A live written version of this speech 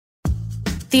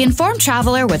The Informed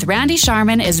Traveler with Randy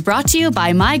Sharman is brought to you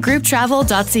by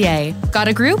mygrouptravel.ca. Got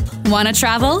a group? Want to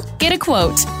travel? Get a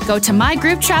quote. Go to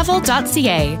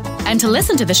mygrouptravel.ca. And to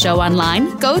listen to the show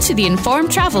online, go to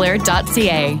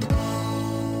theinformedtraveler.ca.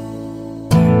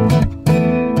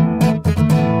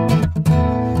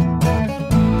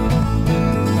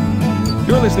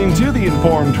 You're listening to the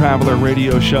Informed Traveler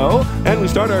radio show, and we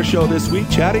start our show this week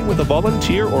chatting with a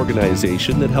volunteer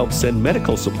organization that helps send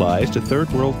medical supplies to third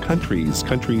world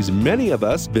countries many of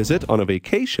us visit on a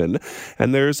vacation,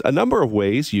 and there's a number of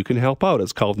ways you can help out.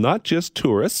 It's called Not Just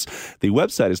Tourists. The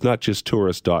website is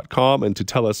notjusttourists.com, and to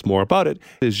tell us more about it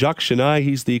is Jacques Chennai.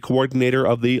 He's the coordinator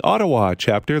of the Ottawa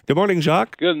chapter. Good morning,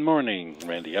 Jacques. Good morning,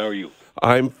 Randy. How are you?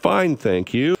 I'm fine,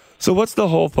 thank you. So what's the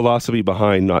whole philosophy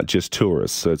behind Not Just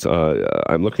Tourists? It's,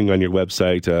 I'm looking on your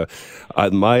website.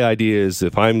 My idea is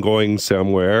if I'm going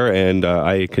somewhere and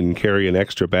I can carry an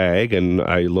extra bag and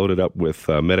I load it up with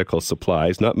medical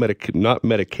supplies, not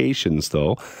medications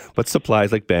though, but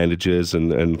supplies like bandages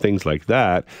and things like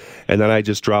that, and then I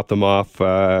just drop them off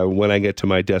when I get to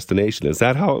my destination. Is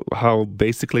that how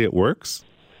basically it works?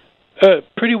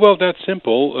 Pretty well that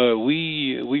simple.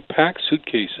 We pack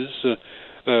suitcases.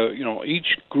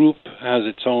 Each group has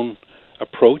its own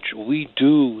approach. We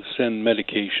do send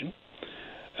medication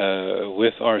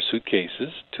with our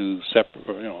suitcases to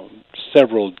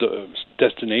several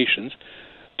destinations.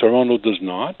 Toronto does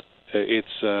not.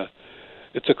 It's a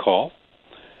call,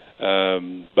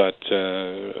 but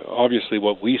obviously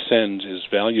what we send is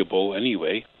valuable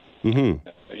anyway. Mm-hmm.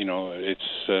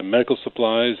 It's medical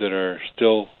supplies that are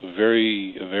still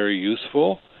very, very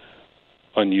useful,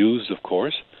 unused, of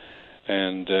course.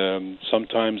 And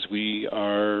sometimes we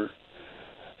are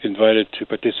invited to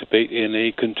participate in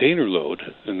a container load,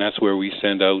 and that's where we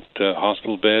send out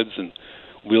hospital beds and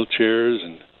wheelchairs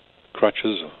and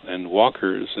crutches and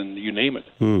walkers and you name it.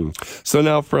 So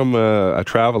now from a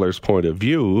traveler's point of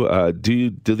view, do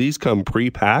these come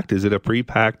pre-packed? Is it a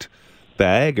pre-packed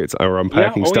bag? Or I'm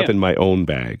packing stuff in my own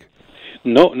bag?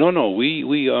 No.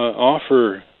 We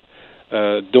offer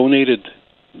donated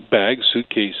bags,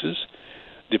 suitcases,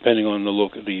 depending on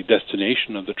the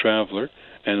destination of the traveler,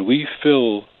 and we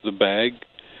fill the bag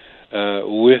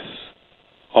with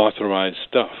authorized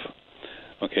stuff.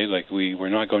 Okay, like we're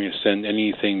not going to send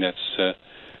anything that's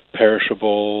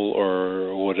perishable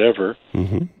or whatever.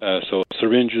 Mm-hmm. So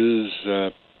syringes,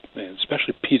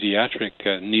 especially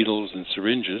pediatric needles and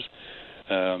syringes,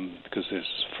 because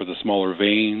there's for the smaller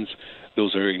veins,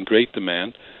 those are in great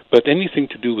demand. But anything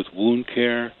to do with wound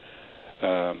care,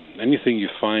 anything you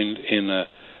find in a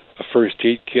first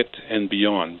aid kit and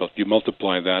beyond, but you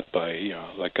multiply that by,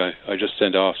 like I just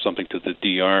sent off something to the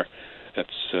DR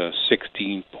that's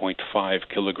 16.5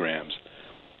 kilograms.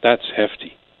 That's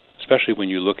hefty, especially when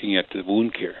you're looking at the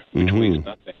wound care, which weighs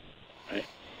nothing, right?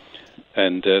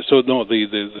 And the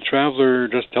traveler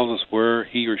just tells us where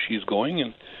he or she's going,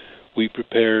 and we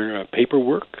prepare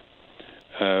paperwork.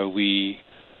 We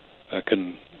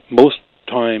can most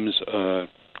times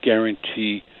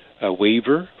guarantee a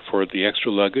waiver for the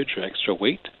extra luggage or extra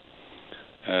weight.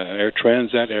 Air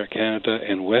Transat, Air Canada,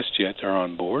 and WestJet are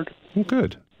on board.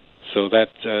 Good. So that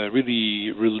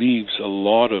really relieves a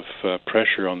lot of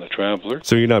pressure on the traveler.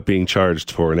 So you're not being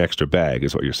charged for an extra bag,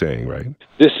 is what you're saying, right?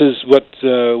 This is what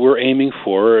we're aiming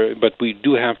for, but we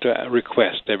do have to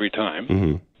request every time.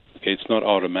 Mm-hmm. Okay, it's not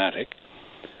automatic.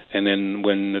 And then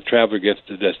when the traveler gets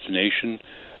to the destination,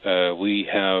 we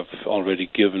have already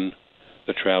given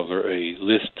the traveler a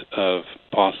list of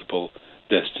possible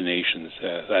destinations,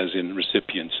 as in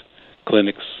recipients,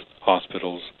 clinics,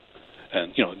 hospitals,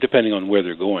 and depending on where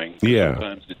they're going. Yeah.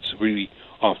 Sometimes it's really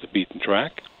off the beaten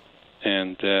track,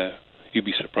 and you'd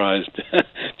be surprised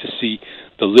to see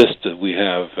the list that we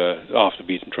have off the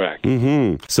beaten track.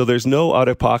 Mm-hmm. So there's no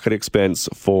out-of-pocket expense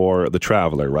for the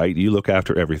traveler, right? You look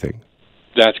after everything.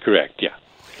 That's correct. Yeah.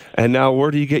 And now, where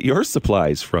do you get your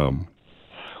supplies from?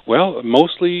 Well,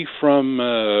 mostly from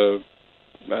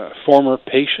former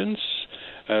patients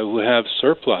who have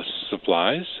surplus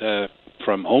supplies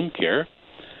from home care,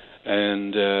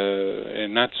 and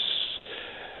that's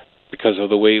because of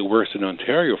the way it works in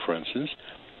Ontario, for instance.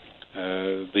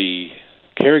 The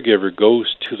caregiver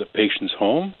goes to the patient's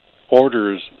home,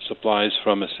 orders supplies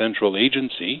from a central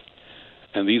agency,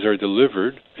 and these are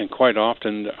delivered, and quite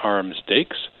often are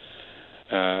mistakes,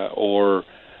 or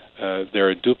there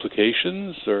are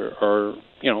duplications, or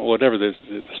whatever. The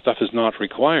stuff is not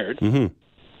required,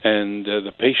 and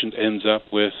the patient ends up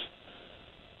with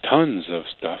tons of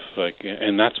stuff,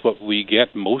 and that's what we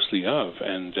get mostly of,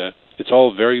 and it's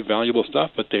all very valuable stuff,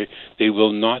 but they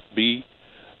will not be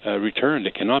returned.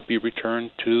 They cannot be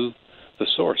returned to the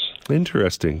source.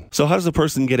 Interesting. So how does a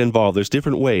person get involved? There's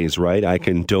different ways, right? I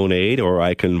can donate or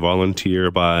I can volunteer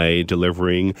by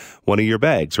delivering one of your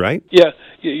bags, right? Yeah,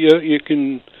 you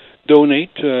can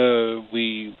donate.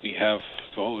 We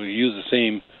use the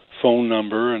same phone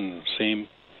number and same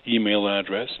email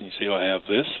address, and you say, I have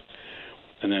this,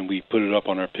 and then we put it up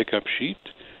on our pickup sheet.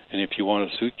 And if you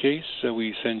want a suitcase,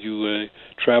 we send you a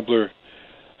traveler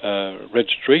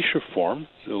registration form.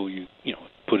 So you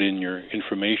put in your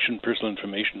information, personal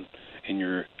information, and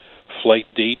your flight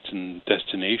date and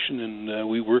destination, and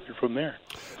we work it from there.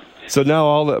 So now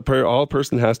all a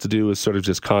person has to do is sort of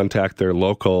just contact their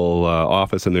local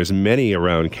office, and there's many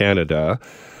around Canada.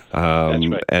 That's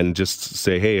right. And just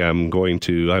say, hey, I'm going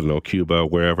to, I don't know, Cuba,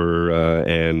 wherever,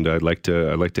 and I'd like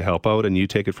to help out, and you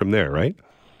take it from there, right?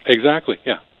 Exactly.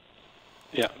 Yeah.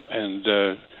 And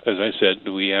as I said,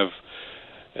 we have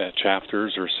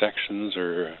chapters or sections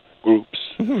or groups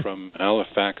from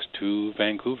Halifax to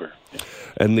Vancouver.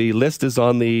 And the list is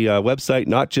on the website,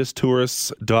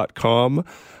 notjusttourists.com.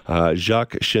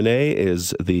 Jacques Chenet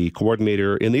is the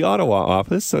coordinator in the Ottawa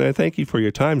office, and I thank you for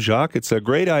your time, Jacques. It's a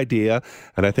great idea,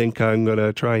 and I think I'm going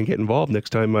to try and get involved next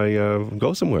time I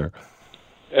go somewhere.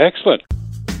 Excellent.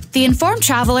 The Informed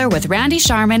Traveler with Randy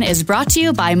Sharman is brought to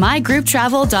you by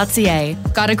mygrouptravel.ca.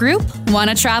 Got a group? Want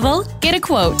to travel? Get a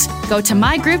quote. Go to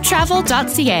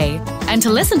mygrouptravel.ca. And to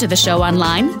listen to the show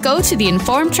online, go to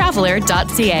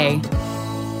theinformedtraveler.ca.